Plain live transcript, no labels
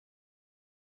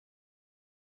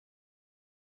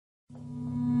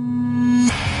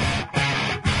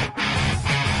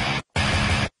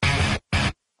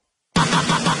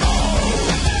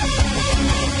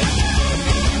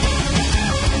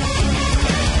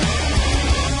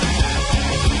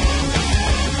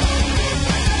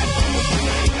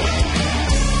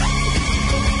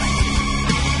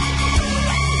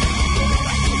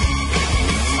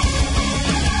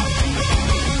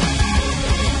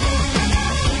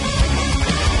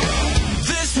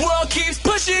Keeps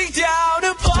pushing down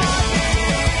upon me,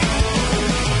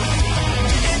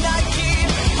 and I keep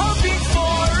hoping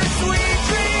for a sweet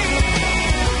dream.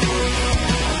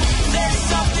 There's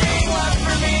something left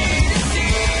for me to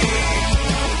see.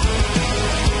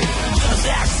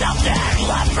 There's something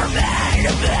left for me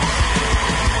to be.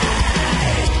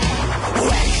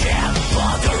 We can't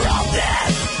bother on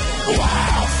this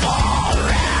world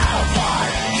forever.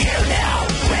 You know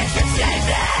we can save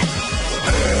it.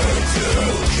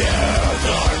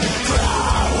 Together,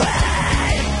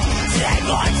 growing, take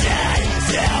my day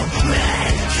to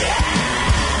mankind.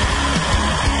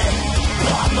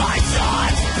 But my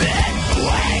time's been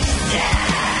wasted.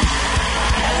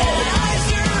 Eyes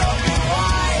are open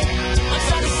wide, I'm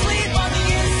trying to sleep on the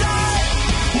inside.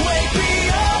 Wake me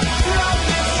up from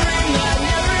this dream that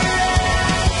never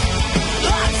ends.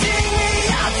 Haunting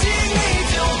me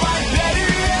till my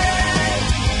better end.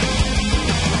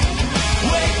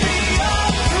 Wake me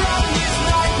up from this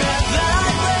nightmare that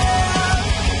I live.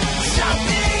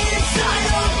 Something inside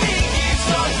of me keeps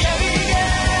on giving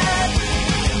in.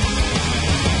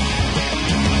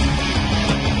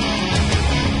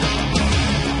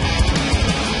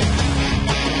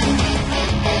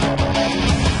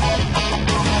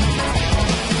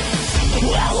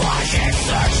 Well, I keep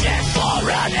searching for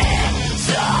an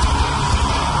answer,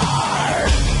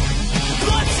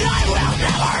 but time will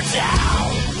never tell,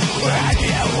 and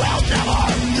you will never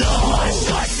know. My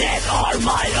choices are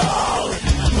my own,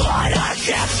 but I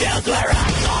can't choose where I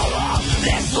go.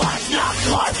 This life's not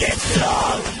like it's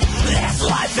done. This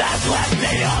life has left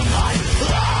me on my